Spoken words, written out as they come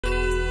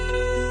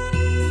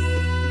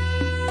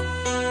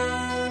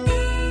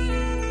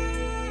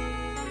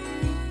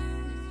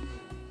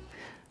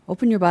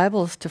Open your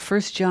Bibles to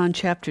 1 John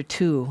chapter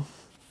 2.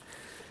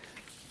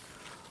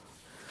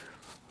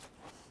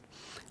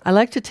 I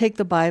like to take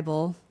the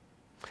Bible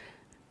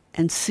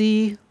and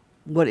see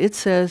what it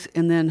says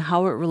and then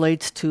how it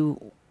relates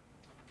to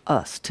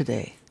us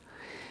today.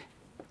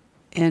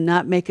 And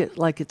not make it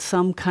like it's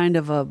some kind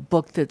of a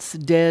book that's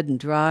dead and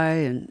dry,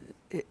 and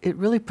it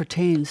really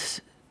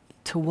pertains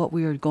to what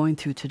we are going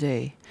through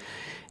today.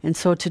 And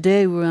so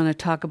today we're going to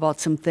talk about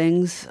some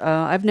things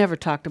I've never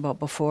talked about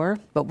before,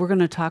 but we're going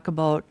to talk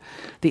about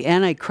the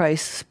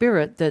Antichrist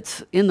spirit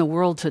that's in the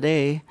world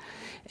today.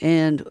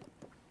 And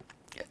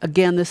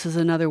again, this is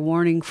another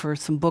warning for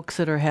some books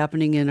that are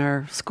happening in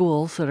our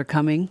schools that are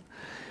coming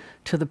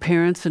to the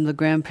parents and the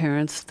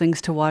grandparents,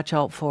 things to watch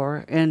out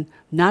for, and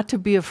not to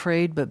be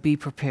afraid, but be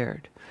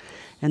prepared.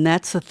 And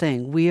that's the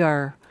thing. We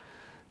are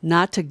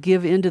not to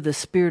give into the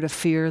spirit of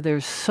fear.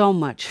 There's so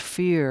much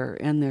fear,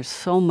 and there's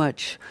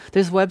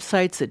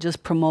websites that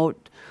just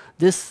promote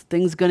this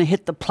thing's going to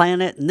hit the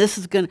planet, and this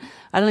is going to,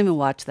 I don't even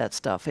watch that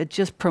stuff. It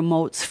just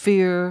promotes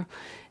fear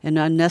and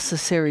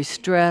unnecessary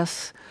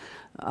stress.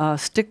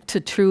 Stick to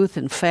truth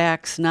and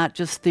facts, not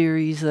just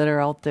theories that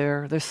are out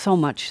there. There's so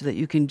much that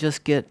you can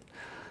just get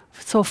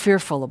so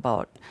fearful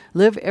about.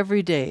 Live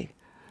every day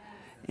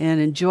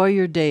and enjoy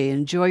your day,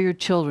 enjoy your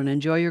children,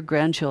 enjoy your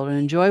grandchildren,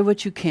 enjoy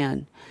what you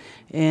can.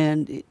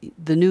 And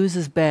the news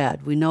is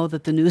bad. We know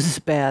that the news is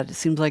bad. It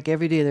seems like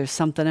every day there's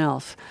something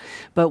else.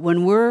 But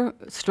when we're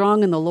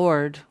strong in the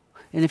Lord,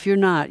 and if you're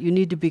not, you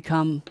need to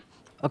become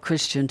a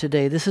Christian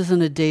today. This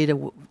isn't a day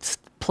to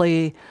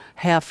play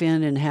half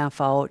in and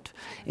half out.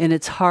 And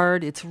it's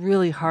hard. It's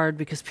really hard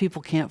because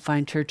people can't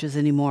find churches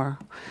anymore.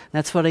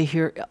 That's what I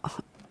hear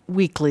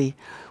weekly.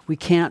 We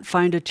can't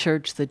find a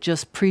church that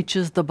just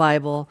preaches the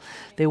Bible.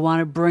 They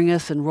want to bring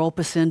us and rope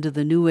us into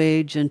the New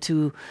Age,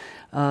 into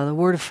the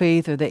Word of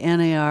Faith or the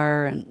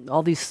NAR and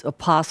all these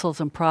apostles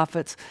and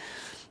prophets.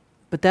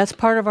 But that's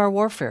part of our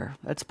warfare.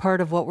 That's part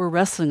of what we're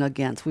wrestling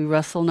against. We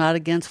wrestle not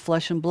against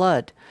flesh and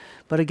blood,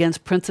 but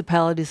against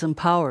principalities and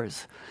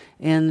powers.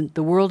 And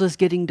the world is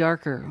getting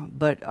darker,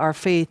 but our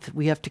faith,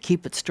 we have to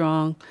keep it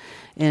strong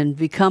and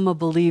become a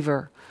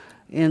believer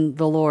in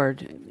the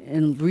Lord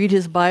and read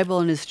His Bible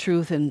and His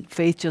truth, and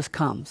faith just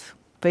comes.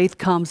 Faith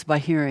comes by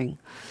hearing.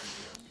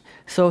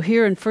 So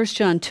here in 1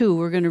 John 2,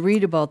 we're going to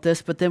read about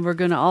this, but then we're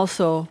going to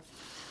also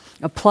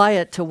apply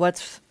it to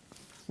what's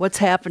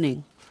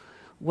happening.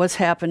 What's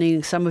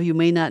happening, some of you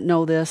may not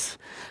know this.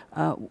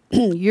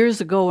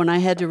 Years ago when I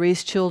had to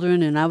raise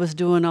children and I was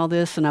doing all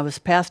this and I was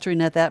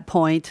pastoring at that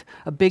point,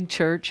 a big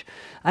church,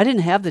 I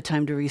didn't have the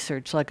time to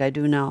research like I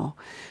do now.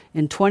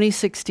 In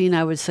 2016,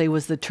 I would say,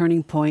 was the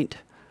turning point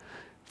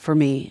for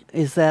me,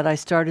 is that I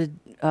started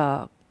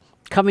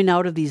coming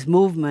out of these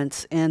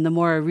movements, and the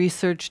more I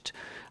researched,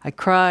 I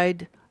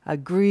cried, I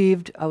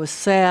grieved, I was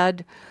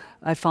sad.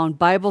 I found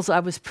Bibles I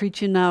was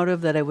preaching out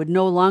of that I would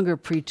no longer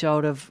preach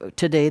out of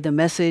today, the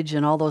Message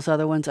and all those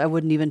other ones. I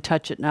wouldn't even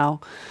touch it now.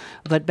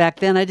 But back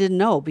then I didn't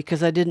know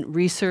because I didn't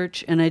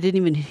research, and I didn't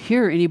even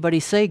hear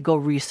anybody say, go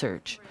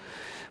research.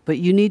 But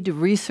you need to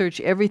research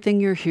everything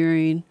you're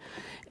hearing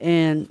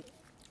and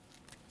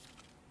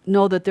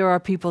know that there are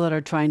people that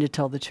are trying to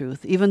tell the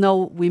truth. Even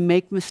though we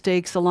make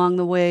mistakes along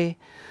the way,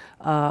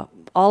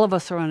 all of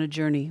us are on a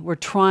journey. We're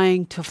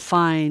trying to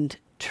find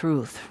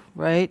truth,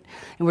 right?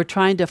 And we're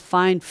trying to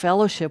find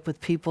fellowship with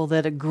people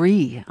that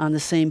agree on the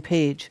same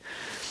page.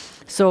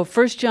 So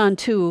 1 John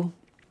 2,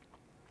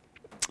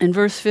 in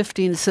verse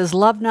 15, it says,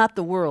 love not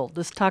the world.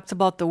 This talks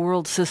about the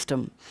world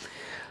system.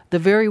 The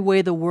very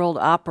way the world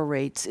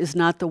operates is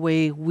not the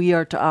way we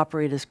are to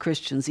operate as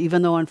Christians,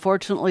 even though,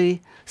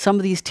 unfortunately, some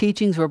of these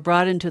teachings were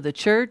brought into the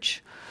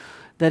church,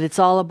 that it's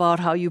all about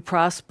how you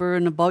prosper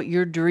and about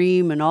your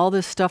dream and all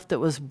this stuff that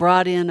was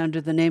brought in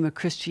under the name of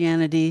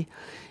Christianity.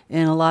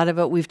 And a lot of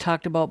it we've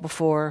talked about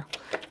before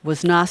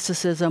was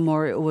Gnosticism,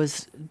 or it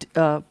was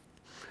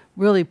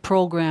really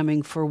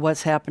programming for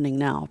what's happening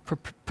now,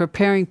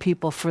 preparing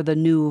people for the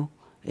new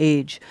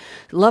age.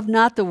 Love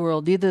not the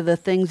world, neither the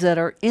things that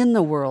are in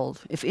the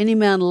world. If any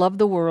man love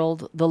the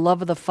world, the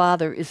love of the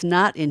Father is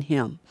not in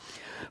him.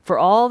 For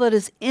all that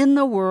is in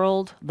the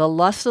world, the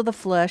lust of the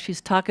flesh, he's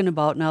talking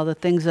about now the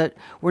things that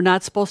we're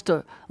not supposed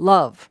to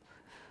love.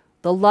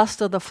 The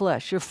lust of the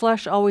flesh. Your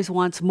flesh always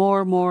wants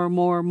more,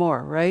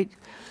 right?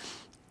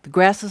 The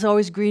grass is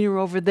always greener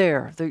over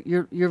there.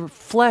 Your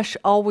flesh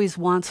always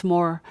wants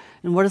more.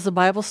 And what does the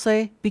Bible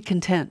say? Be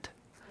content.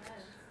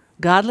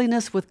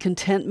 Godliness with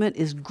contentment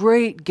is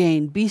great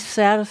gain. Be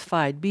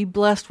satisfied. Be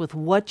blessed with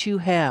what you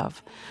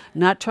have.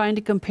 Not trying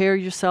to compare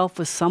yourself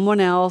with someone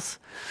else.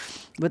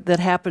 But that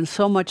happened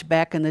so much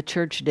back in the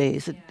church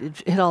days.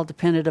 It all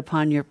depended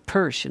upon your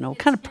purse, What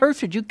kind of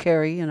purse would you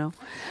carry,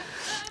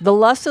 The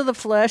lust of the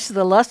flesh,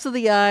 the lust of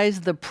the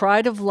eyes, the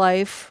pride of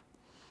life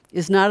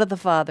is not of the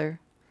Father,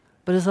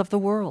 but is of the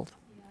world.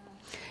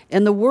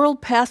 And the world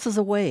passes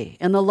away,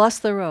 and the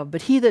lust thereof.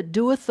 But he that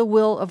doeth the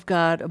will of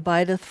God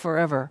abideth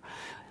forever.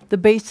 The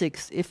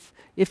basics.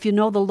 If you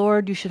know the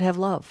Lord, you should have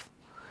love.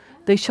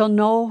 They shall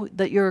know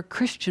that you're a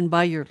Christian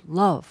by your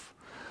love.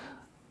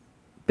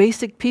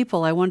 basic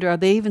people, I wonder, are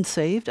they even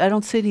saved? I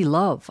don't see any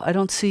love. I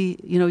don't see,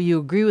 you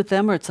agree with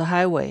them or it's a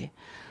highway.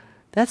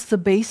 That's the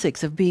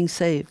basics of being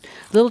saved.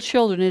 Little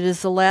children, it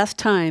is the last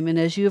time, and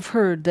as you have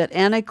heard, that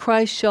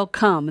Antichrist shall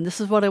come. And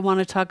this is what I want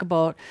to talk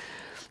about.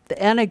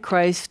 The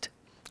Antichrist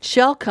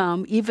shall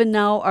come. Even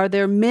now are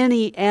there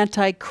many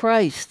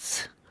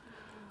Antichrists.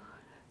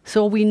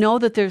 So we know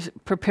that there's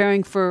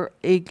preparing for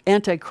an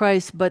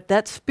Antichrist, but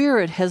that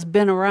spirit has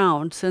been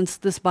around since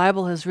this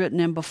Bible has written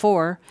in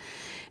before.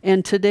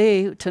 And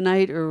today,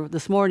 tonight, or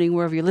this morning,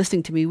 wherever you're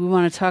listening to me, we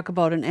want to talk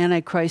about an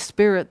Antichrist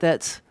spirit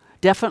that's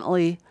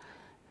definitely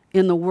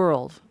in the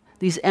world.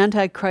 These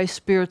Antichrist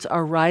spirits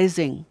are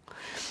rising.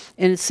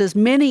 And it says,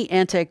 many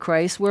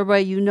Antichrists, whereby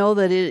you know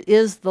that it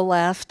is the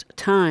last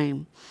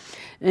time.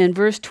 In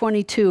verse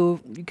 22,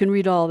 you can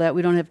read all that,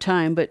 we don't have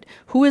time, but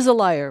who is a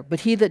liar?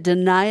 But he that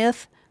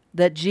denieth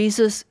that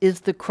Jesus is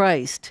the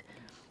Christ.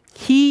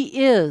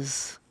 He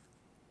is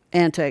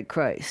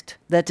Antichrist,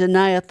 that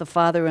denieth the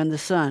Father and the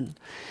Son.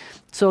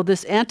 So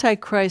this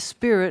Antichrist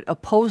spirit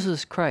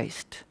opposes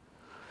Christ.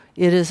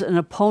 It is an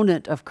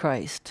opponent of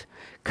Christ,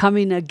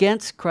 coming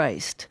against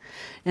Christ.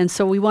 And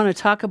so we want to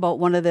talk about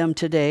one of them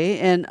today.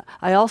 And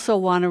I also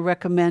want to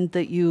recommend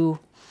that you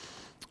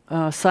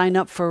sign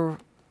up for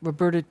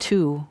Roberta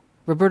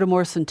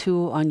Morrison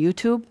 2 on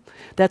YouTube.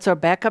 That's our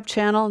backup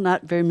channel.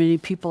 Not very many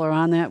people are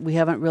on that. We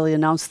haven't really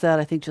announced that,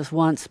 I think just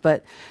once.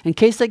 But in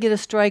case I get a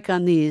strike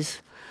on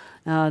these,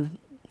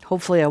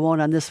 hopefully I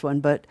won't on this one,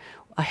 but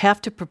I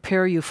have to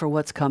prepare you for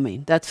what's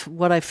coming. That's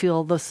what I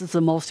feel this is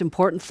the most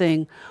important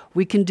thing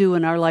we can do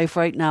in our life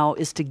right now,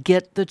 is to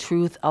get the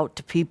truth out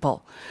to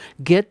people.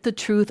 Get the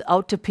truth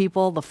out to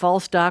people. The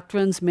false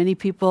doctrines, many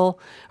people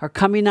are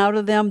coming out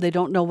of them. They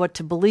don't know what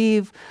to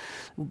believe.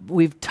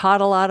 We've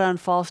taught a lot on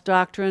false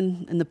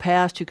doctrine in the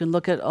past. You can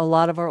look at a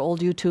lot of our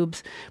old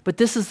YouTubes. But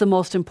this is the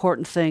most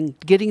important thing,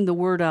 getting the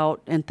word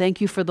out. And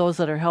thank you for those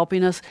that are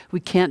helping us. We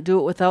can't do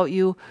it without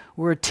you.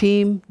 We're a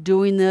team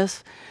doing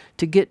this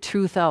to get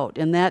truth out.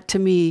 And that, to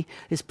me,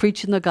 is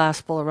preaching the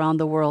gospel around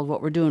the world,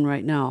 what we're doing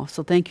right now.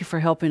 So thank you for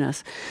helping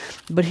us.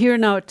 But here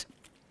now,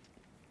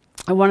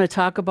 I want to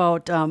talk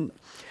about,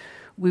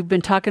 we've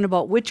been talking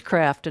about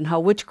witchcraft and how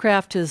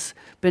witchcraft has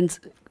been,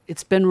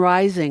 it's been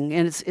rising,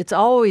 and it's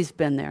always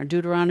been there.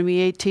 Deuteronomy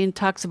 18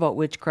 talks about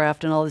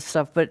witchcraft and all this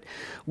stuff, but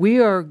we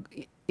are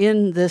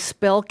in this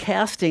spell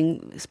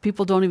casting.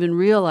 People don't even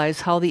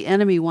realize how the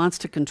enemy wants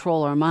to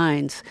control our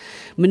minds.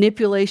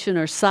 Manipulation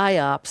or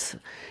psiops,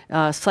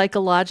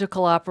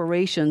 psychological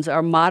operations,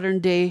 are modern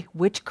day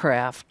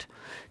witchcraft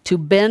to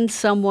bend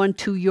someone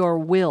to your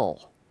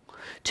will,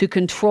 to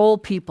control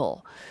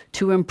people,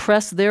 to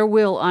impress their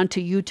will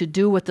onto you to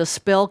do what the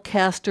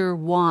spellcaster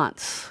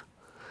wants.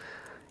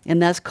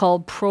 And that's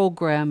called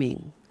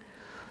programming.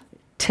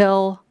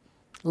 Tell,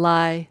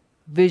 lie,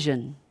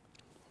 vision.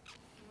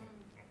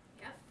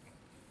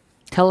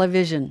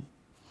 Television.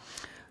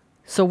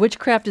 So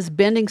witchcraft is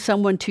bending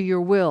someone to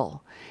your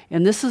will.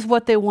 And this is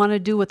what they want to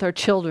do with our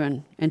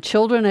children. And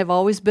children have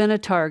always been a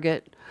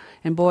target.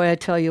 And boy, I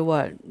tell you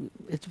what,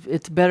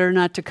 it's better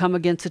not to come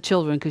against the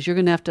children, because you're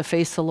going to have to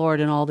face the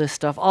Lord and all this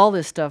stuff.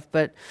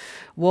 But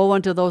woe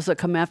unto those that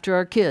come after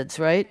our kids,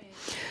 right?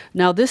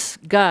 Now this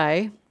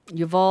guy,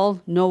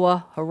 Yuval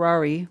Noah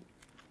Harari,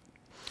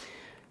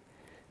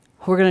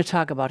 we're going to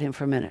talk about him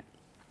for a minute.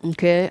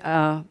 Okay?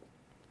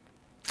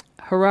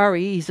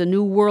 Harari, he's a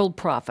new world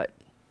prophet.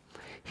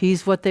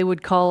 He's what they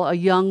would call a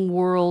young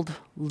world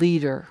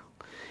leader.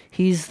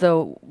 He's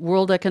the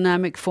World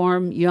Economic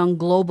Forum young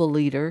global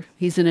leader.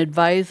 He's an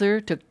advisor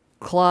to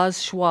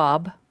Klaus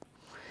Schwab.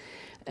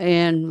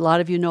 And a lot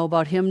of you know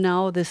about him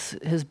now. This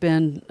has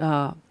been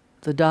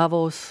the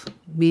Davos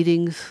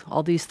meetings.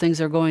 All these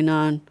things are going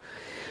on.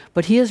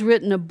 But he has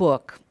written a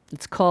book.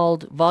 It's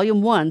called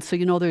Volume 1, so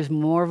you know there's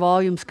more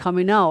volumes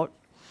coming out.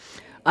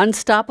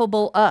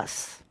 Unstoppable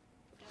Us.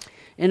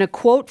 And a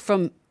quote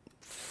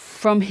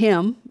from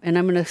him, and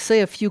I'm going to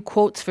say a few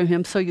quotes from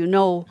him so you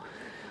know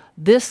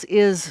this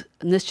is,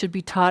 and this should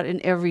be taught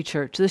in every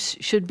church. This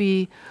should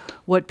be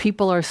what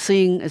people are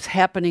seeing is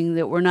happening,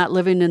 that we're not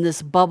living in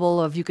this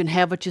bubble of you can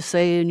have what you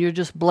say and you're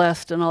just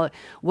blessed and all that.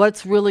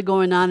 What's really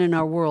going on in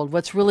our world?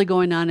 What's really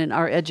going on in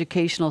our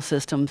educational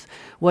systems?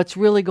 What's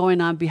really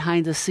going on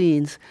behind the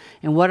scenes?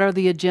 And what are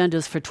the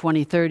agendas for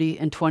 2030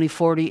 and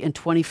 2040 and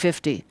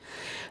 2050?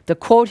 The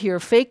quote here,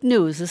 fake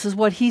news, this is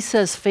what he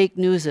says fake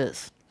news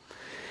is.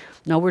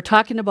 Now we're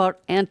talking about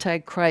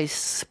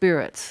Antichrist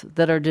spirits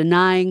that are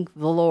denying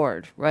the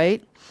Lord,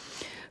 right?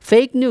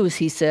 Fake news,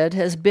 he said,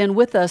 has been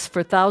with us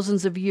for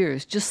thousands of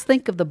years. Just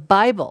think of the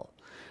Bible.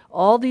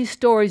 All these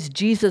stories,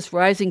 Jesus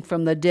rising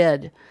from the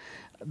dead,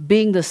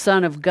 being the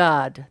Son of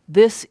God.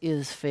 This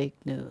is fake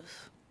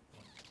news.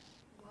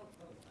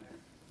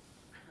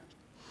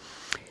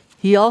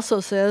 He also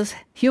says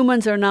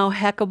humans are now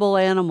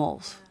hackable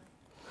animals.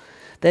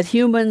 That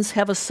humans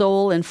have a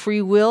soul and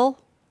free will,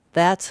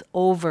 that's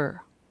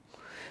over.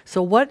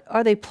 So what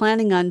are they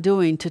planning on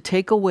doing to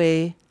take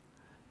away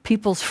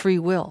people's free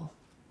will?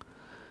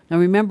 Now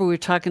remember, we were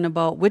talking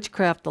about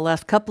witchcraft the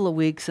last couple of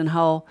weeks and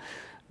how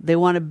They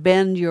want to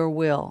bend your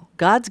will.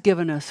 God's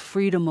given us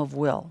freedom of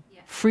will,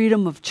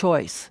 freedom of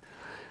choice.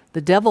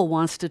 The devil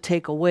wants to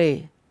take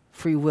away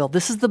free will.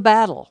 This is the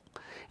battle.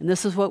 And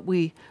this is what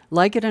we,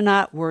 like it or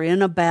not, we're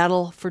in a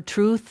battle for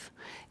truth.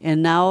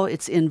 And now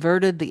it's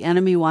inverted. The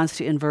enemy wants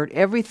to invert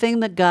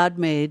everything that God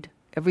made,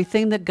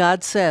 everything that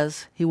God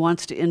says, he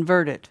wants to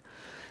invert it.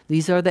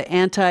 These are the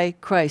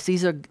anti-Christ.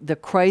 These are the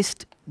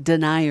Christ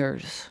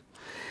deniers.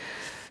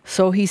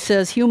 So he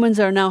says humans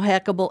are now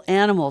hackable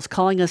animals,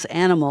 calling us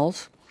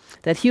animals.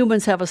 That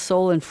humans have a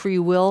soul and free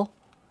will,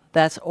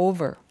 that's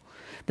over.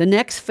 The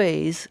next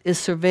phase is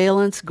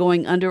surveillance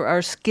going under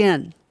our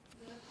skin.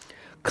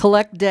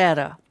 Collect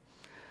data.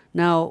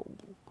 Now,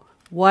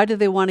 why do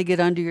they want to get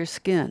under your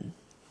skin?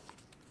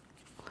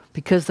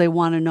 Because they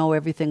want to know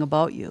everything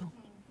about you.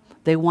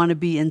 They want to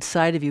be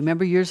inside of you.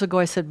 Remember years ago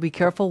I said, be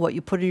careful what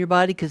you put in your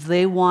body because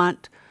they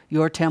want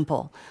your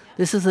temple.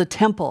 This is a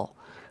temple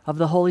of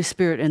the Holy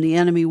Spirit, and the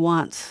enemy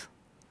wants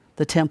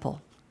the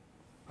temple,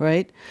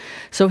 right?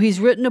 So he's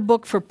written a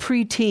book for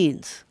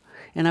preteens,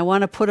 and I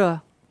want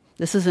to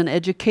this is an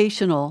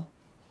educational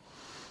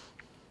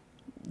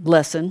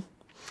lesson.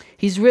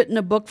 He's written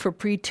a book for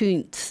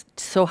preteens.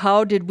 So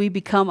how did we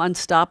become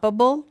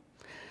unstoppable?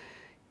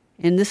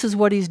 And this is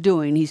what he's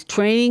doing. He's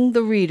training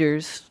the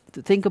readers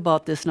to think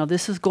about this. Now,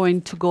 this is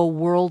going to go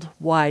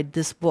worldwide,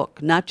 this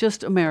book. Not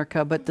just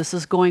America, but this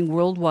is going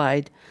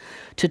worldwide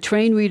to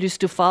train readers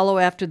to follow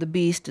after the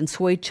beast and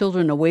sway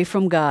children away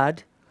from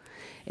God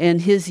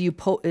and his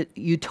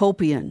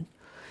utopian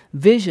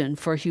vision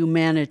for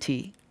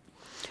humanity.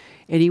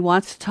 And he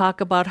wants to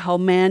talk about how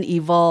man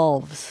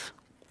evolves.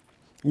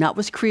 Not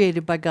was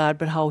created by God,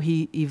 but how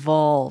he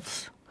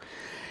evolves.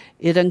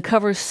 It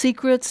uncovers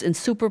secrets and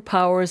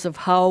superpowers of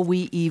how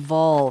we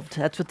evolved.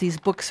 That's what these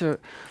books are.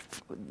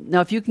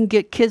 Now, if you can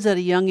get kids at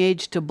a young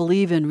age to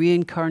believe in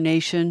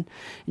reincarnation,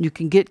 and you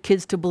can get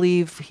kids to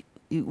believe,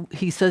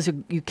 he says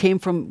you came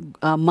from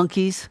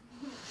monkeys,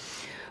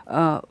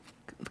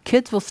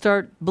 kids will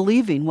start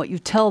believing what you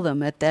tell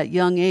them at that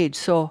young age.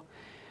 So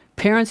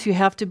parents, you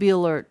have to be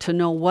alert to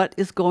know what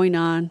is going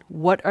on.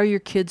 What are your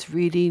kids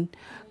reading?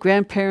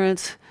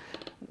 Grandparents,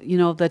 you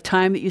know, the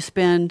time that you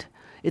spend.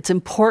 It's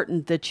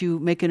important that you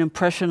make an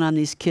impression on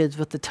these kids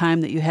with the time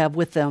that you have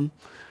with them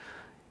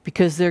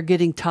because they're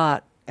getting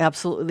taught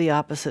absolutely the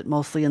opposite,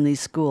 mostly in these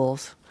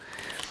schools.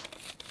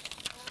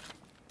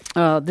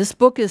 This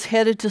book is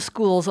headed to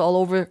schools all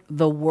over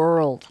the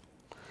world.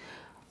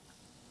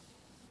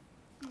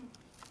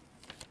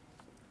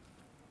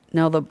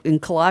 Now, in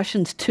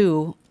Colossians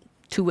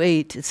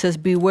 2:8, it says,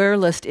 beware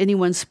lest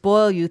anyone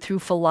spoil you through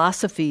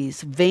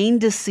philosophies, vain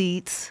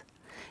deceits,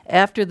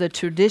 after the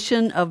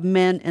tradition of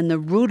men and the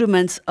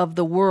rudiments of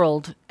the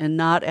world, and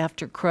not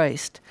after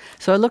Christ.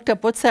 So I looked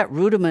up, what's that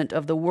rudiment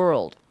of the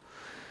world?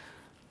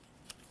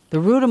 The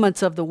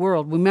rudiments of the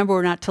world. Remember,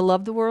 we're not to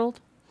love the world?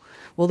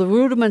 Well, the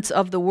rudiments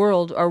of the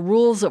world are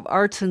rules of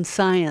arts and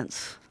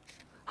science.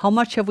 How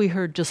much have we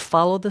heard? Just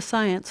follow the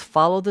science,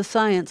 follow the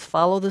science,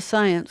 follow the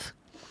science.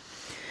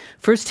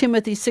 1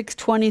 Timothy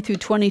 6:20 through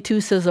 22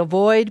 says,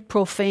 avoid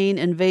profane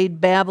and vain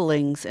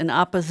babblings and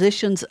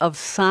oppositions of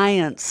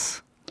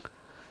science,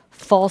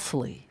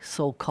 falsely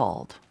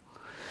so-called.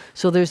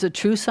 So there's a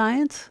true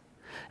science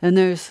and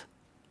there's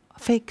a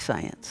fake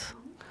science.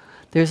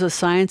 There's a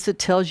science that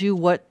tells you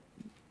what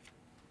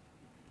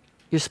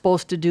you're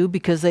supposed to do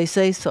because they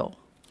say so.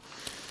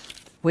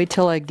 Wait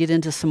till I get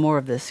into some more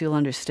of this, you'll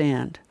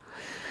understand.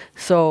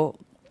 So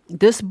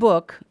this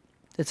book,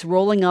 it's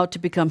rolling out to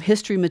become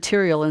history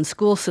material in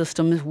school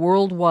systems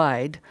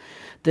worldwide.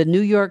 The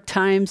New York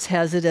Times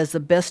has it as the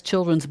best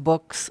children's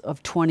books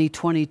of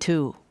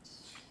 2022.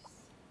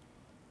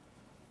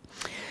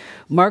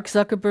 Mark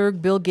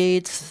Zuckerberg, Bill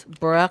Gates,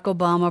 Barack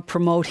Obama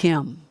promote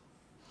him.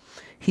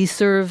 He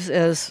serves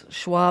as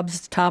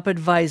Schwab's top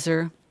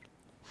advisor,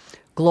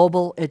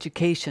 global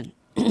education.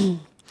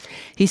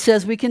 He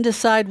says we can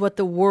decide what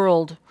the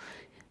world,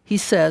 he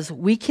says,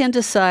 we can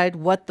decide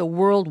what the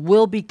world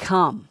will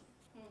become.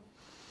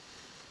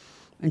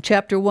 In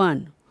chapter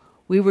 1,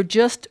 we were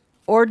just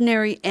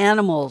ordinary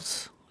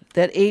animals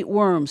that ate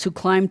worms, who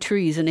climbed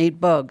trees and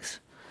ate bugs.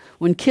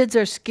 When kids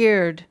are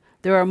scared,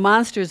 there are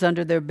monsters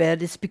under their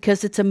bed. It's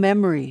because it's a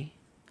memory,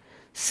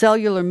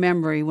 cellular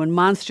memory, when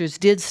monsters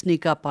did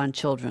sneak up on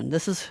children.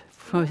 This is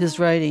from his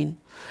writing.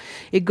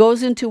 It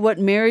goes into what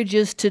marriage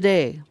is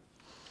today.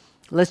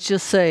 Let's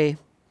just say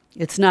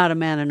it's not a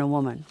man and a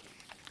woman.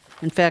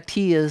 In fact,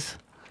 he is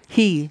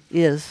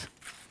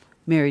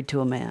married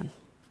to a man.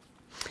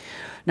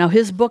 Now,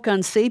 his book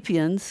on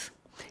Sapiens,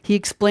 he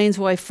explains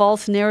why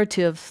false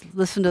narratives,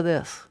 listen to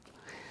this,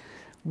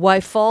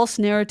 why false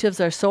narratives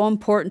are so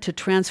important to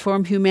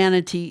transform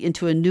humanity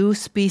into a new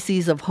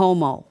species of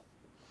Homo,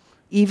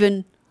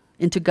 even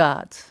into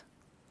gods.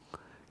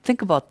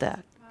 Think about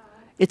that.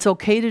 It's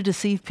okay to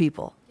deceive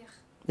people,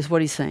 is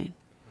what he's saying.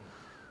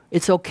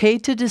 It's okay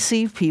to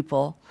deceive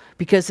people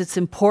because it's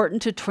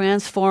important to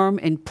transform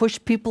and push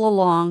people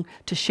along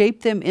to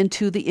shape them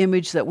into the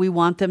image that we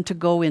want them to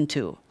go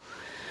into.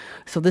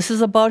 So this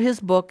is about his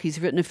book. He's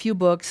written a few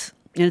books,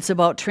 and it's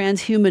about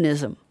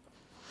transhumanism.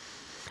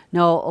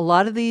 Now, a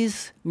lot of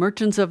these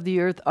merchants of the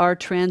earth are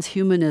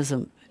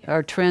transhumanists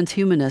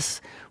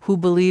who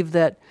believe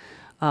that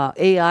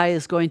AI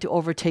is going to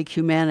overtake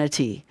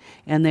humanity,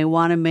 and they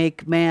want to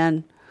make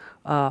man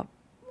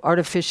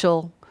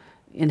artificial,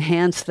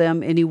 enhance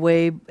them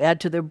anyway, add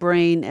to their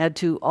brain, add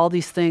to all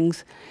these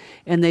things,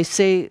 and they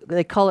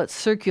call it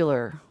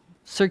circularity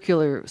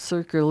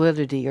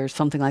or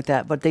something like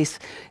that. But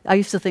I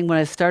used to think when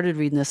I started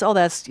reading this, oh,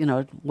 that's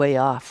way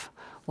off.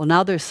 Well,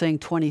 now they're saying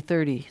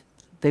 2030.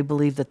 They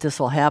believe that this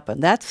will happen.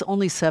 That's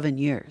only 7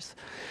 years.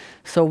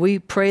 So we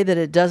pray that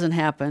it doesn't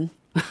happen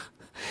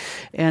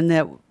and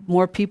that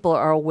more people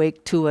are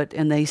awake to it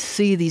and they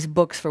see these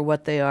books for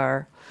what they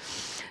are.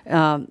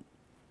 And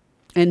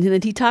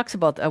then he talks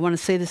about, I want to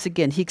say this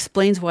again, he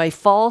explains why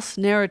false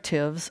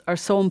narratives are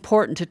so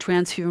important to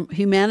transform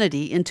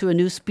humanity into a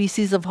new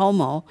species of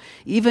homo,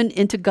 even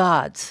into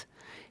gods.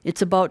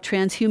 It's about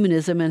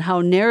transhumanism and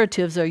how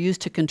narratives are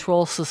used to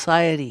control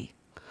society.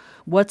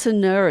 What's a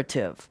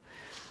narrative?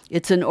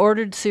 It's an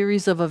ordered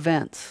series of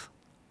events.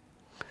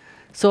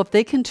 So if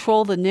they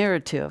control the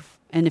narrative,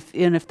 and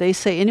if they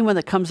say anyone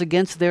that comes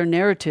against their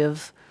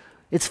narratives,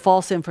 it's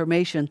false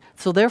information.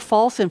 So their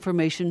false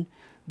information,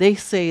 they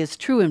say is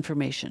true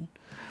information.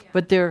 Yeah.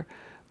 But they're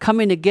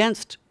coming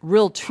against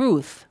real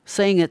truth,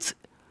 saying it's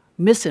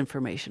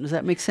misinformation. Does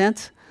that make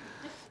sense?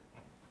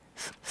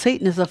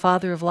 Satan is the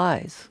father of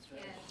lies.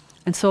 Yes.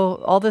 And so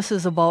all this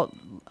is about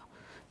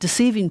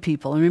deceiving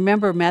people. And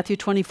remember Matthew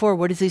 24,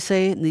 what does he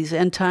say in these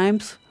end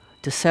times?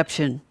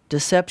 Deception,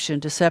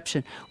 deception,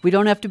 deception. We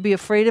don't have to be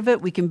afraid of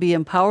it. We can be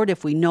empowered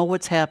if we know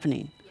what's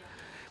happening. Yeah.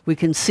 We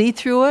can see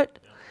through it.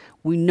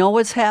 We know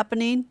what's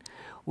happening.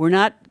 We're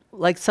not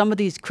like some of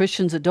these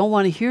Christians that don't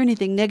want to hear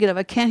anything negative.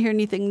 I can't hear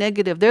anything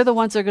negative. They're the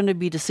ones that are going to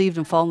be deceived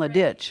and fall in the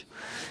ditch.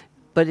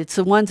 But it's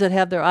the ones that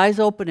have their eyes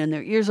open and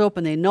their ears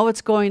open. They know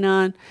what's going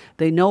on.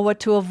 They know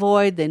what to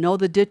avoid. They know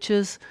the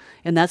ditches.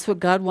 And that's what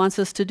God wants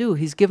us to do.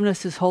 He's given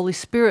us His Holy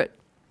Spirit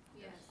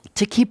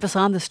to keep us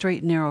on the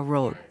straight and narrow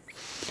road.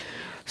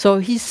 So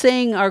he's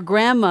saying our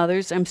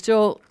grandmothers, I'm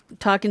still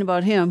talking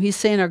about him, he's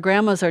saying our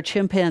grandmas are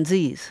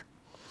chimpanzees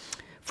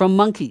from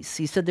monkeys.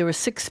 He said there were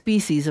 6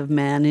 species of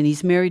man, and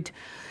he's married,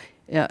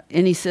 and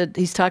he said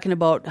he's talking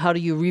about how do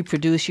you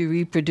reproduce? You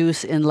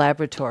reproduce in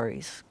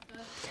laboratories.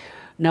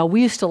 Now,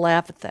 we used to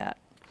laugh at that.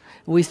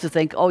 We used to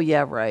think, oh,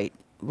 yeah, right.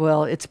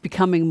 Well, it's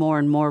becoming more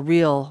and more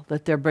real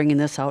that they're bringing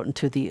this out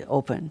into the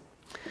open.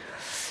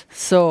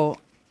 So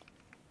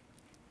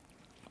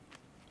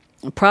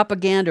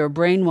propaganda or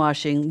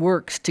brainwashing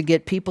works to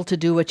get people to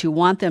do what you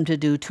want them to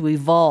do, to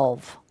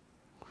evolve.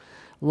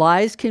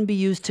 Lies can be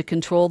used to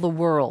control the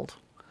world.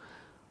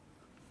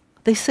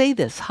 They say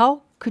this.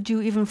 How could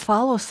you even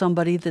follow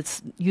somebody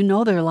that's,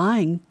 they're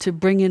lying to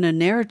bring in a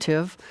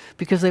narrative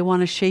because they want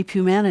to shape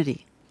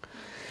humanity?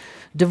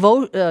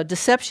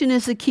 Deception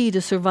is the key to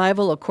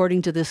survival,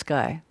 according to this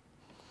guy.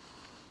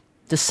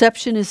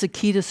 Deception is the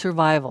key to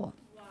survival.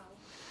 Wow.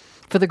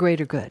 For the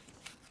greater good.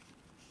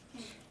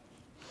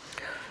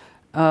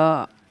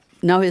 Now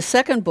his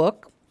second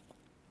book,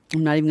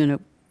 I'm not even going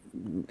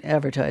to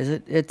advertise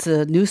it. It's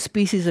a new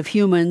species of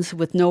humans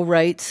with no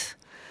rights.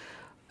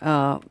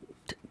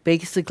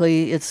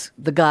 Basically, it's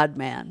the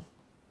God-man.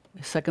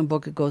 The second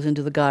book, it goes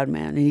into the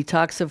God-man. And he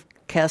talks of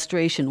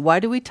castration. Why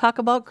do we talk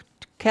about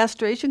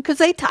castration? Because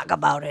they talk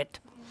about it.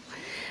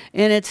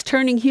 And it's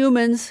turning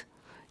humans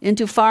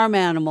into farm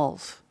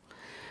animals.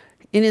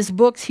 In his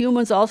books,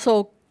 humans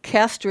also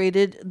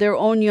castrated their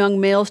own young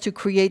males to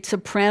create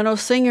soprano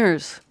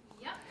singers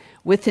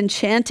with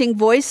enchanting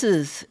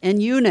voices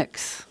and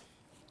eunuchs.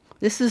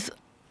 This is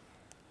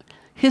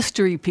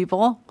history,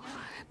 people.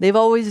 They've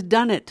always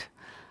done it.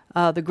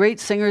 The great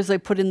singers they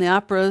put in the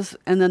operas,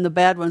 and then the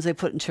bad ones they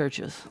put in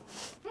churches.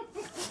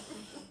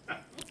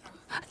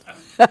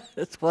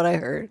 That's what I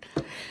heard.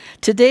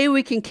 Today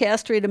we can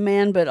castrate a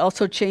man, but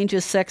also change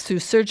his sex through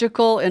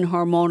surgical and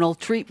hormonal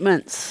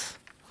treatments.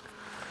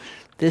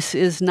 This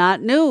is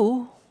not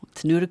new.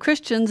 It's new to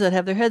Christians that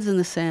have their heads in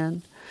the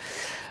sand.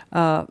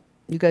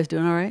 You guys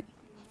doing all right?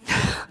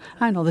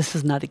 I know this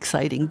is not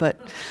exciting, but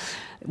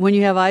when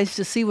you have eyes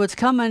to see what's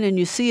coming and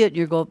you see it,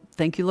 you go,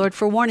 thank you, Lord,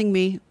 for warning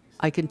me.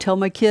 I can tell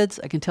my kids,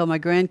 I can tell my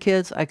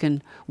grandkids, I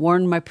can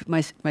warn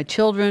my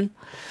children.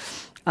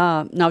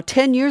 Now,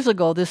 10 years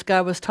ago, this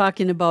guy was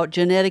talking about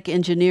genetic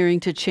engineering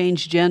to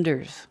change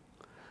genders.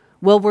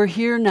 Well, we're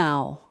here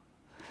now.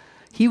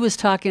 He was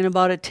talking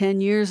about it 10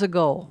 years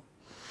ago.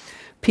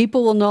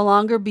 People will no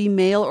longer be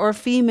male or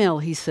female,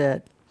 he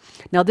said.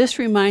 Now, this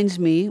reminds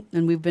me,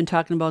 and we've been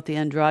talking about the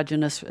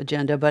androgynous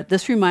agenda, but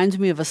this reminds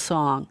me of a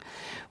song.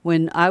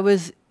 When I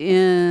was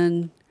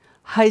in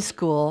high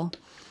school,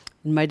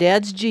 in my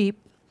dad's Jeep,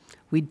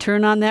 we'd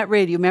turn on that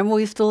radio. Remember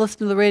we used to listen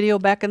to the radio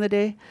back in the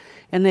day?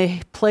 And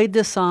they played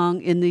this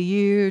song, in the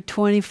year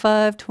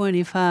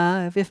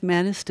 2525, if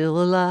man is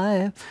still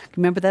alive.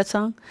 Remember that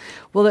song?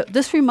 Well,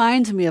 this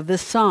reminds me of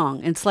this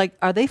song. It's like,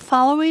 are they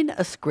following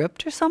a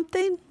script or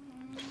something?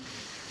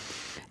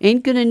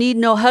 Ain't gonna need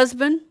no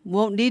husband,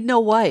 won't need no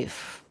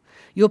wife.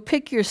 You'll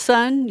pick your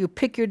son, you'll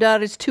pick your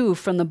daughters too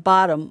from the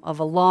bottom of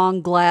a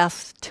long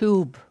glass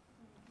tube.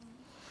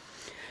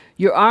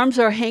 Your arms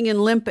are hanging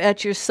limp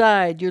at your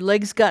side. Your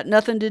legs got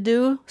nothing to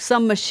do.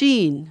 Some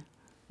machine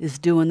is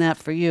doing that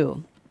for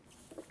you.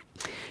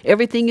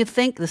 Everything you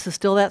think, this is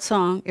still that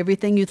song,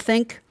 everything you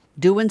think,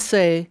 do, and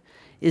say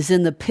is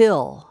in the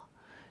pill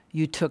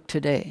you took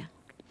today.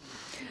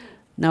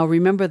 Now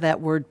remember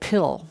that word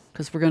pill,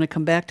 because we're going to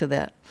come back to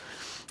that.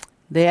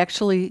 They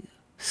actually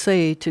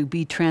say to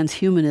be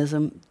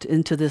transhumanism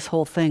into this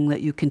whole thing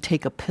that you can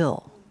take a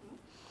pill,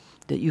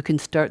 that you can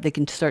start, they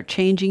can start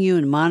changing you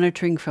and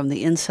monitoring from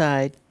the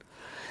inside.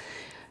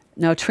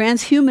 Now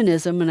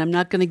transhumanism, and I'm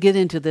not going to get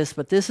into this,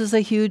 but this is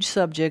a huge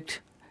subject,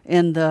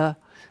 and the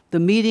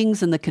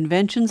meetings and the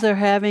conventions they're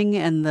having,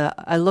 and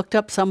I looked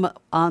up some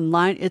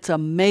online. It's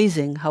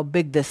amazing how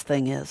big this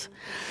thing is.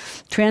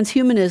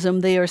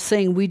 Transhumanism, they are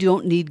saying we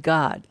don't need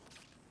God.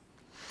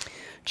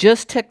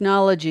 Just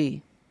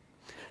technology.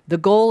 The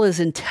goal is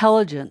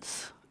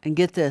intelligence, and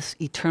get this,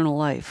 eternal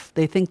life.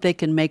 They think they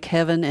can make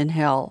heaven and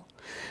hell.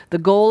 The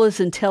goal is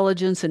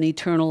intelligence and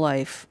eternal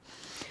life.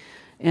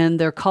 And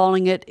they're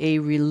calling it a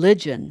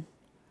religion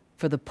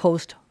for the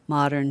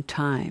postmodern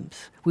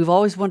times. We've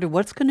always wondered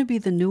what's going to be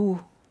the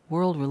new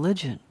world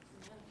religion.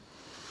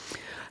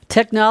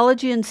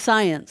 Technology and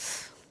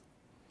science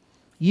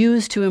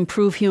used to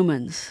improve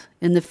humans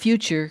in the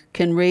future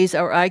can raise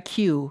our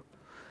IQ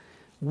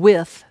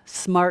with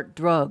smart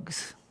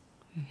drugs.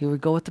 Here we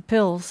go with the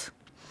pills.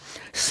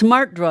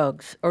 Smart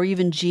drugs or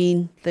even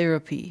gene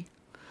therapy.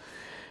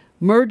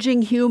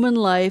 Merging human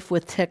life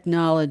with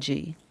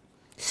technology.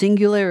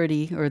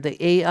 Singularity, or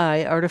the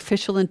AI,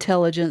 artificial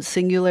intelligence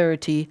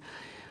singularity,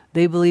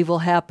 they believe will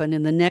happen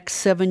in the next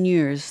 7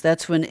 years.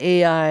 That's when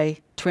AI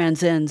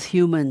transcends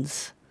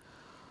humans'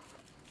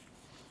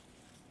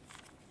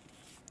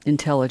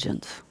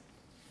 intelligence.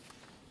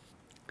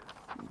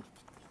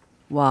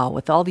 Wow,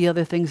 with all the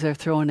other things they're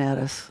throwing at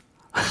us.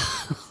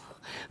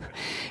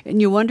 And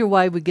you wonder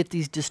why we get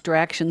these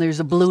distractions. There's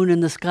a balloon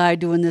in the sky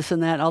doing this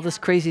and that, all this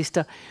crazy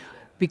stuff.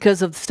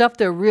 Because of the stuff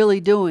they're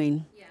really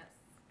doing, yes,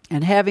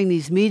 and having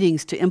these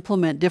meetings to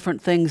implement different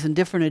things and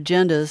different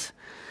agendas,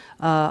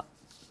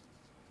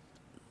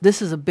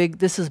 this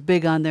is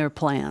big on their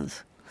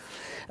plans.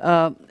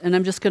 And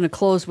I'm just going to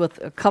close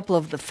with a couple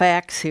of the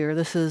facts here.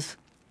 This is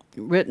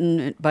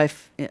written by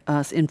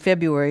in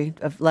February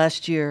of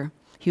last year.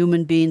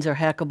 Human beings are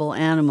hackable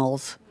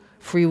animals.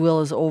 Free will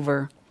is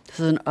over. This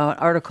is an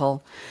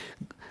article.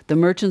 The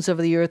merchants of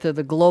the earth, or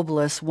the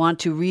globalists, want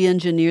to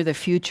re-engineer the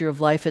future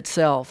of life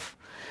itself.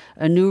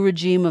 A new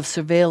regime of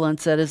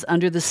surveillance that is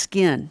under the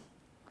skin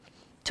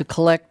to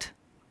collect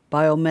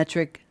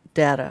biometric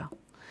data.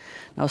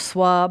 Now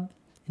Schwab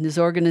and his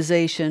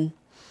organization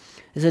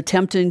is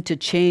attempting to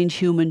change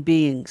human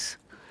beings.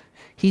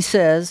 He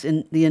says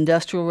the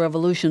Industrial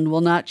Revolution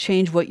will not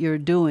change what you're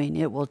doing,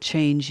 it will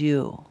change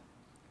you.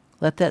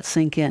 Let that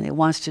sink in. It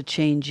wants to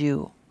change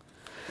you.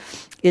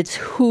 It's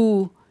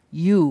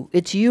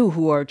you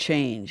who are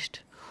changed.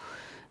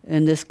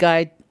 And this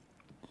guy,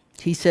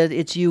 he said,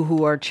 it's you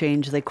who are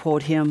changed. They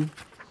quote him,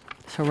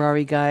 this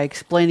Harari guy,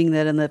 explaining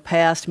that in the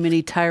past,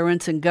 many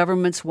tyrants and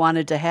governments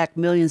wanted to hack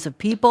millions of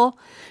people,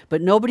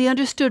 but nobody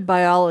understood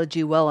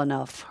biology well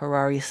enough,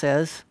 Harari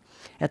says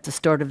at the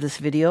start of this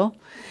video.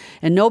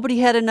 And nobody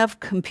had enough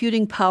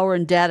computing power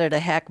and data to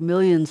hack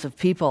millions of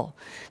people.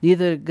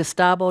 Neither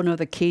Gestapo nor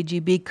the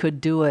KGB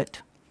could do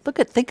it.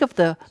 Think of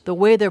the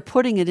way they're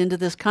putting it into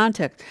this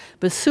context.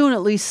 But soon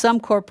at least some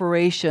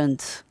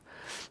corporations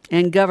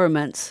and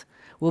governments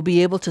will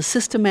be able to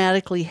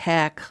systematically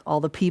hack all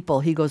the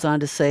people, he goes on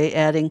to say,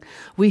 adding,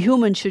 we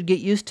humans should get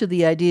used to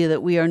the idea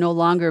that we are no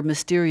longer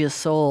mysterious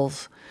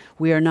souls.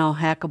 We are now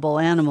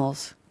hackable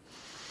animals.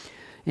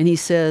 And he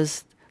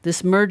says,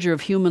 this merger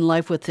of human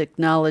life with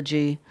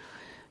technology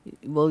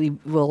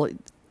will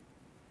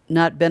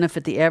not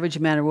benefit the average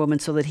man or woman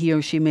so that he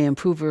or she may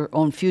improve her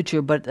own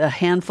future, but a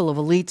handful of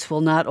elites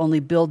will not only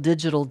build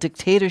digital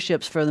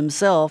dictatorships for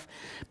themselves,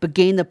 but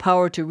gain the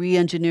power to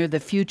re-engineer the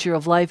future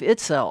of life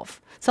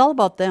itself. It's all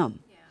about them.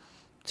 Yeah.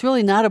 It's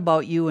really not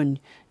about you and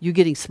you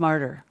getting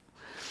smarter.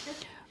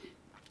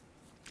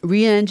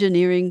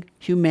 Re-engineering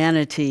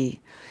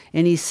humanity.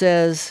 And he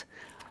says,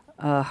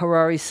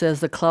 Harari says,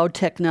 the cloud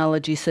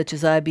technology such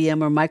as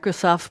IBM or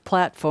Microsoft's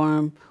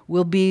platform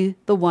will be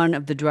the one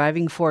of the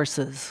driving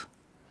forces.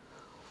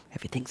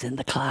 Everything's in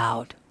the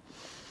cloud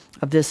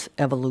of this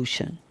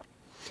evolution.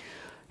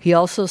 He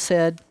also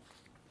said,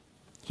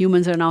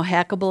 humans are now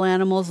hackable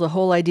animals. The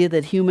whole idea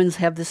that humans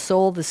have the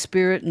soul, the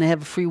spirit, and they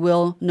have a free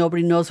will.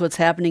 Nobody knows what's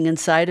happening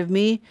inside of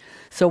me.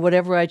 So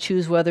whatever I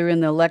choose, whether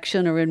in the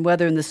election or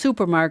whether in the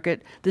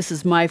supermarket, this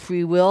is my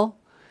free will.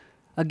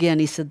 Again,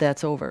 he said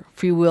that's over.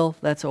 Free will,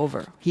 that's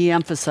over. He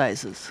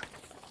emphasizes.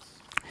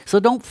 So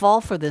don't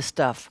fall for this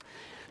stuff.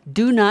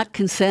 Do not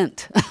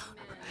consent.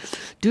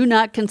 Do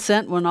not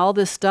consent when all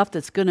this stuff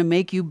that's going to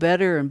make you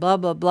better and blah,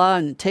 blah, blah,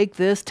 and take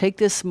this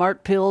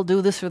smart pill, do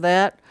this or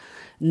that.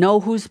 Know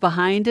who's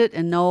behind it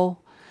and know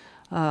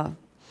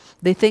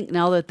they think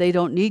now that they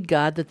don't need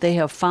God, that they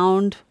have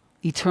found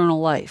eternal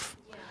life.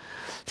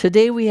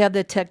 Today we have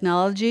the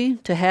technology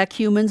to hack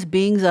humans,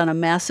 beings on a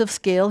massive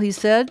scale, he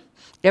said.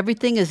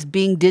 Everything is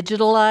being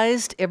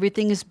digitalized.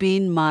 Everything is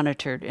being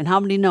monitored. And how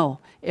many know?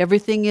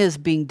 Everything is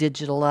being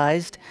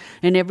digitalized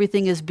and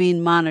everything is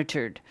being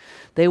monitored.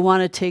 They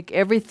want to take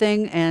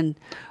everything and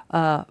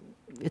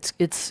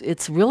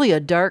it's really a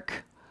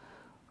dark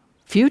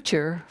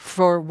future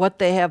for what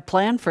they have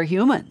planned for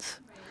humans.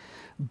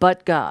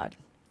 But God.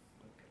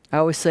 I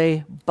always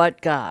say,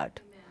 but God.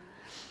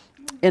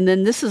 And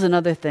then this is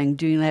another thing.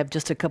 Do you have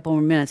just a couple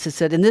more minutes? It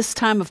said, in this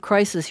time of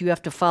crisis, you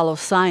have to follow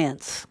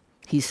science,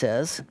 he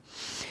says.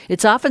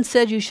 It's often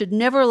said you should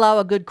never allow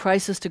a good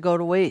crisis to go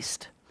to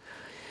waste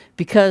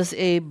because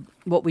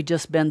what we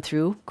just been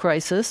through,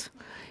 crisis,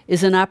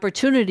 is an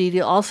opportunity to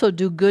also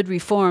do good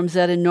reforms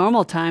that in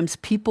normal times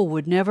people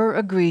would never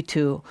agree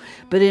to.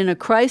 But in a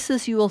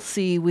crisis, you will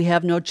see we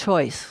have no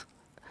choice.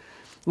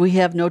 We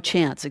have no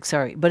chance,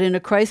 sorry. But in a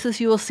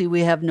crisis, you will see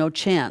we have no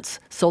chance.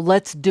 So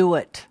let's do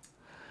it.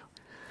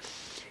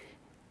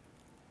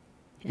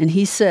 And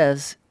he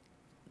says,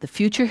 the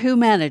future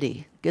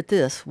humanity, get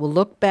this, will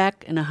look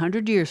back in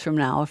 100 years from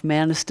now, if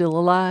man is still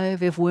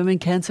alive, if women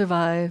can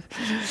survive.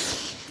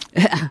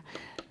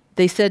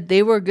 They said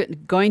they were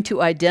going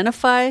to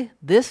identify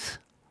this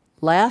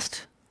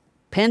last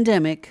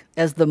pandemic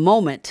as the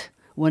moment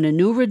when a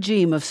new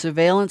regime of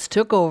surveillance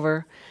took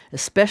over,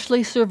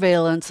 especially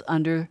surveillance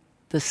under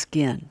the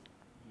skin.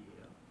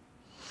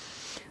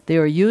 They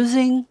are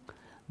using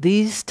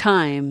these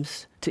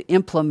times to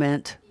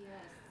implement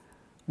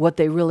what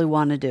they really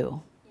want to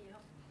do.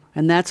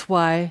 And that's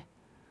why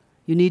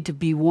you need to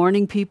be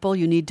warning people.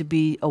 You need to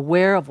be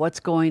aware of what's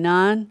going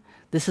on.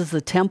 This is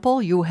the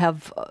temple. You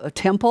have a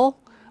temple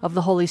of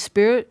the Holy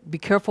Spirit. Be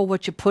careful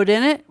what you put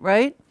in it,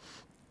 right?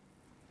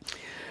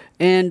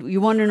 And you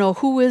want to know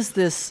who is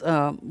this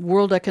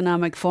World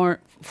Economic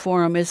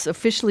Forum? It's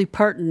officially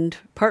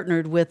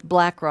partnered with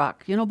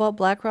BlackRock. You know about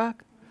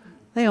BlackRock?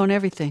 They own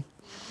everything.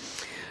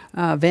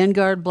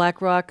 Vanguard,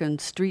 BlackRock,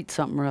 and Street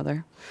something or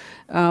other,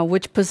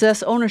 which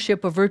possess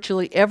ownership of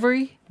virtually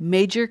every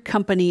major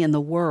company in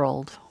the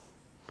world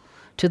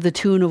to the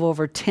tune of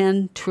over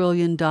 $10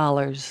 trillion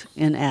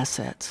in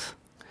assets.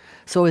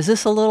 So is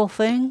this a little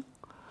thing?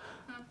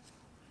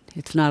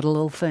 It's not a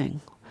little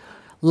thing.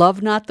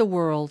 Love not the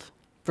world.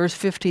 Verse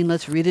 15,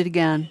 let's read it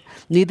again.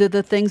 Neither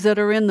the things that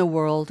are in the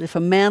world. If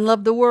a man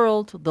love the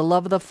world, the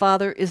love of the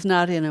Father is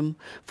not in him.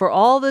 For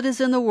all that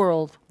is in the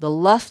world, the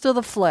lust of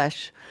the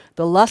flesh,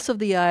 the lust of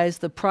the eyes,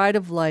 the pride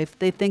of life,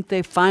 they think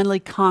they finally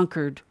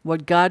conquered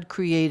what God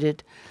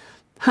created.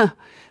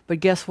 But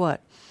guess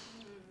what?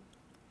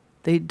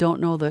 They don't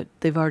know that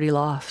they've already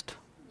lost.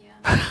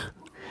 Yeah.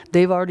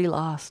 They've already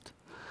lost.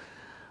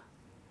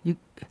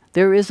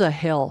 There is a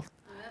hell.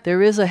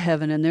 There is a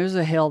heaven and there's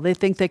a hell. They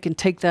think they can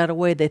take that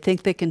away. They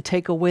think they can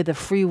take away the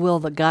free will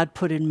that God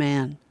put in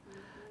man.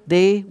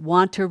 They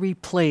want to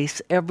replace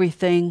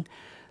everything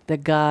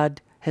that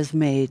God has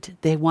made.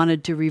 They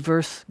wanted to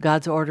reverse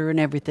God's order and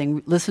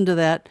everything. Listen to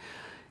that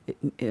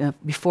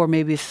before.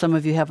 Maybe if some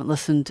of you haven't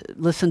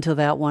listen to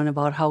that one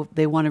about how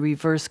they want to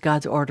reverse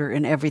God's order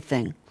in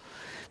everything.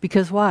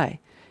 Because why?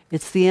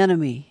 It's the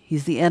enemy.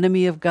 He's the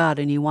enemy of God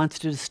and he wants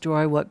to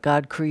destroy what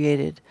God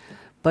created.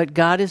 But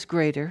God is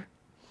greater.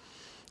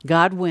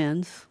 God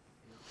wins.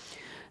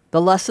 The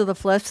lust of the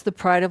flesh, the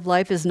pride of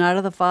life is not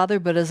of the Father,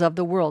 but is of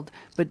the world.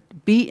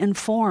 But be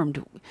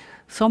informed.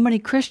 So many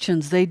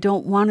Christians, they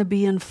don't want to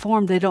be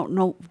informed. They don't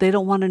know. They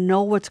don't want to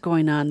know what's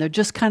going on. They're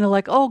just kind of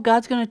like, oh,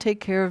 God's going to take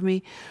care of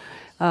me.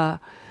 But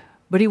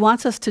he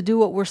wants us to do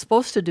what we're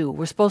supposed to do.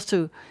 We're supposed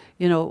to,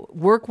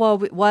 work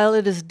while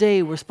it is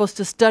day. We're supposed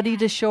to study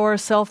to show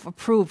ourselves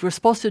approved. We're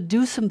supposed to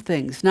do some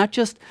things, not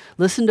just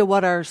listen to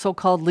what our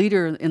so-called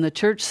leader in the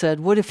church said.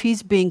 What if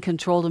he's being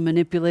controlled and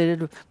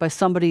manipulated by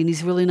somebody and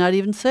he's really not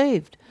even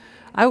saved?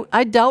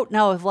 I doubt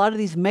now if a lot of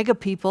these mega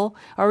people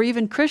are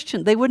even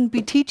Christian. They wouldn't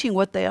be teaching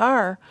what they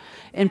are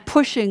and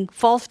pushing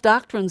false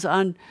doctrines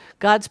on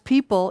God's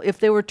people if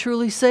they were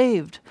truly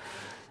saved.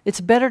 It's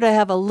better to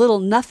have a little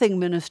nothing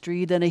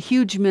ministry than a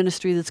huge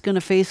ministry that's going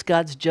to face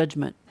God's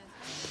judgment.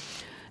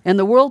 And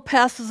the world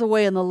passes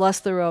away and the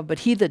lust thereof, but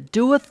he that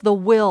doeth the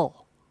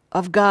will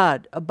of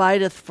God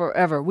abideth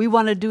forever. We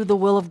want to do the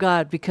will of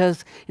God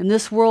because in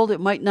this world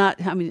it might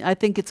not, I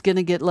think it's going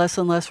to get less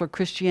and less where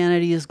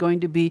Christianity is going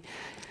to be,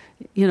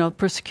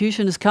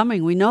 persecution is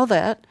coming. We know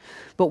that,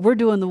 but we're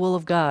doing the will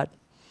of God.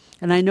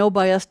 And I know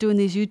by us doing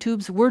these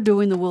YouTubes, we're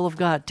doing the will of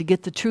God to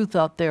get the truth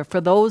out there for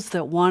those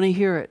that want to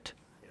hear it.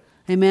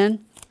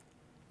 Amen?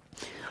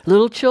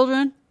 Little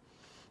children,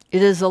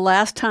 it is the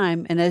last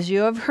time, and as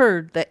you have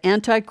heard, the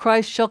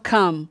Antichrist shall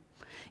come.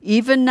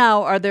 Even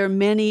now are there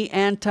many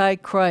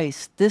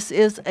Antichrists. This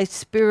is a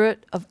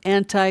spirit of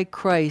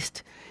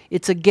Antichrist.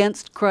 It's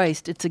against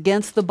Christ. It's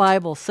against the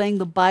Bible, saying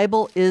the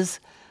Bible is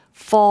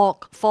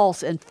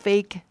false and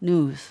fake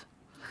news.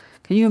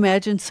 Can you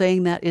imagine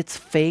saying that it's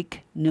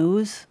fake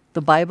news?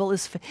 The Bible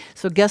is fake.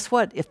 So guess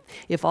what?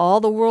 If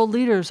all the world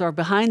leaders are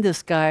behind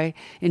this guy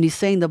and he's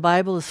saying the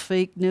Bible is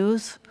fake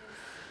news,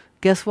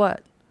 guess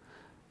what?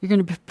 You're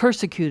going to be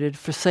persecuted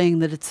for saying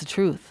that it's the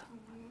truth.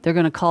 They're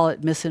going to call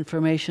it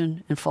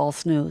misinformation and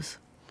false news.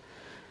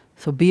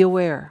 So be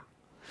aware.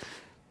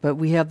 But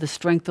we have the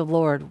strength of the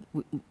Lord.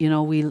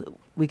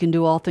 We can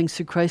do all things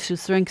through Christ who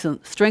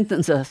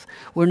strengthens us.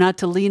 We're not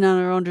to lean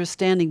on our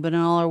understanding, but in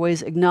all our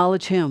ways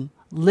acknowledge Him.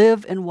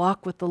 Live and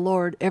walk with the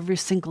Lord every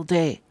single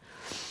day.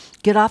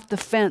 Get off the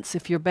fence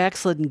if you're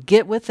backslidden.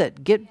 Get with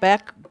it. Get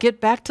back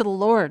to the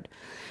Lord.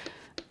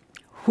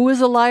 Who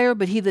is a liar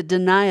but he that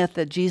denieth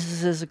that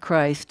Jesus is the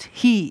Christ?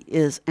 He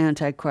is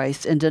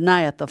Antichrist and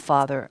denieth the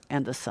Father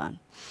and the Son.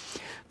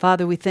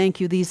 Father, we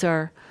thank you. These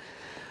are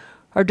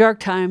our dark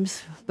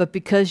times, but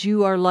because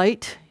you are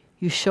light,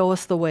 you show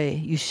us the way.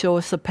 You show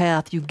us the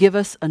path. You give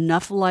us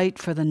enough light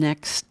for the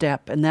next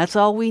step. And that's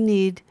all we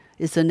need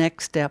is the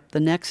next step, the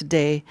next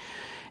day.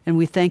 And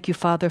we thank you,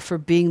 Father, for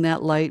being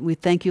that light. We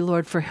thank you,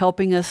 Lord, for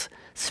helping us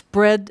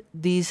spread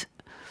these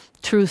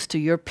truths to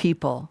your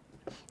people.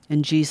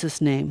 In Jesus'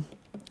 name.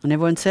 And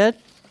everyone said?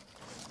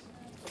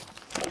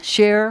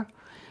 Share.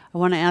 I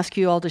want to ask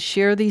you all to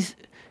share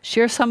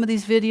some of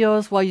these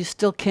videos while you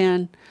still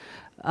can.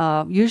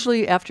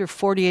 Usually after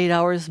 48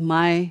 hours,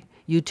 my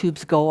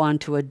YouTubes go on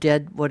to a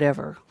dead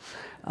whatever.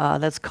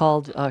 That's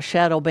called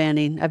shadow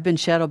banning. I've been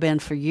shadow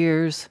banned for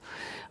years.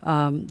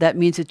 That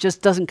means it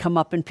just doesn't come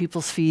up in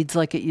people's feeds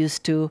like it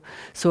used to.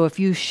 So if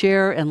you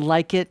share and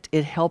like it,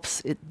 it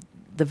helps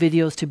the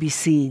videos to be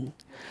seen.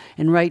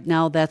 And right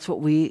now, that's what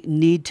we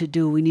need to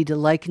do. We need to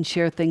like and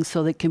share things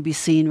so that it can be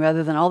seen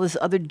rather than all this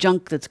other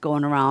junk that's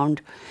going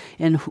around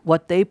and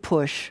what they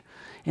push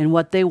and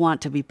what they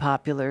want to be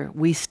popular.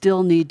 We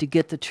still need to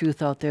get the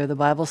truth out there. The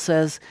Bible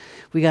says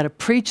we got to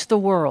preach the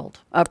word,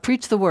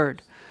 preach the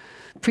word,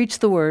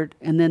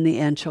 and then the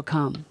end shall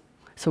come.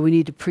 So we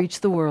need to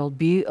preach the word,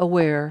 be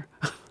aware.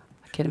 I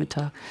can't even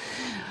talk.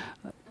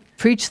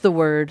 Preach the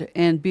word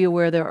and be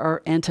aware there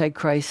are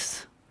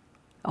antichrists.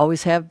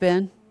 Always have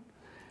been,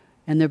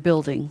 and they're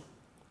building.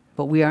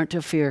 But we aren't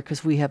to fear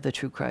because we have the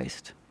true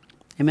Christ.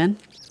 Amen?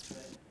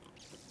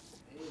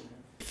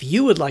 If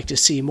you would like to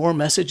see more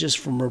messages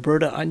from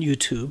Roberta on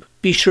YouTube,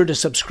 be sure to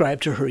subscribe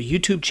to her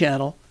YouTube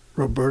channel,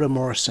 Roberta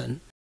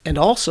Morrison, and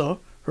also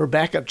her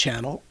backup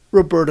channel,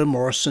 Roberta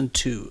Morrison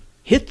 2.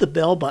 Hit the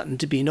bell button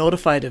to be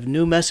notified of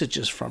new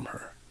messages from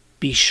her.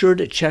 Be sure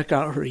to check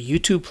out her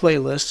YouTube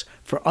playlists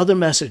for other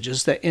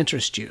messages that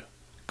interest you.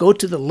 Go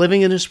to the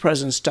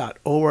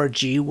livinginhispresence.org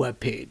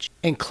webpage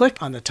and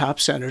click on the top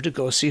center to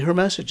go see her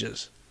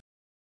messages.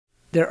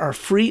 There are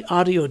free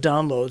audio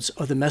downloads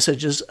of the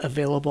messages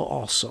available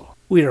also.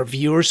 We are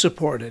viewer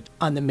supported.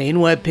 On the main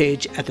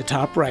webpage at the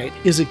top right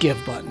is a Give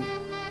button.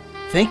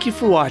 Thank you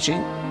for watching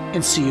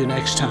and see you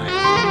next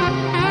time.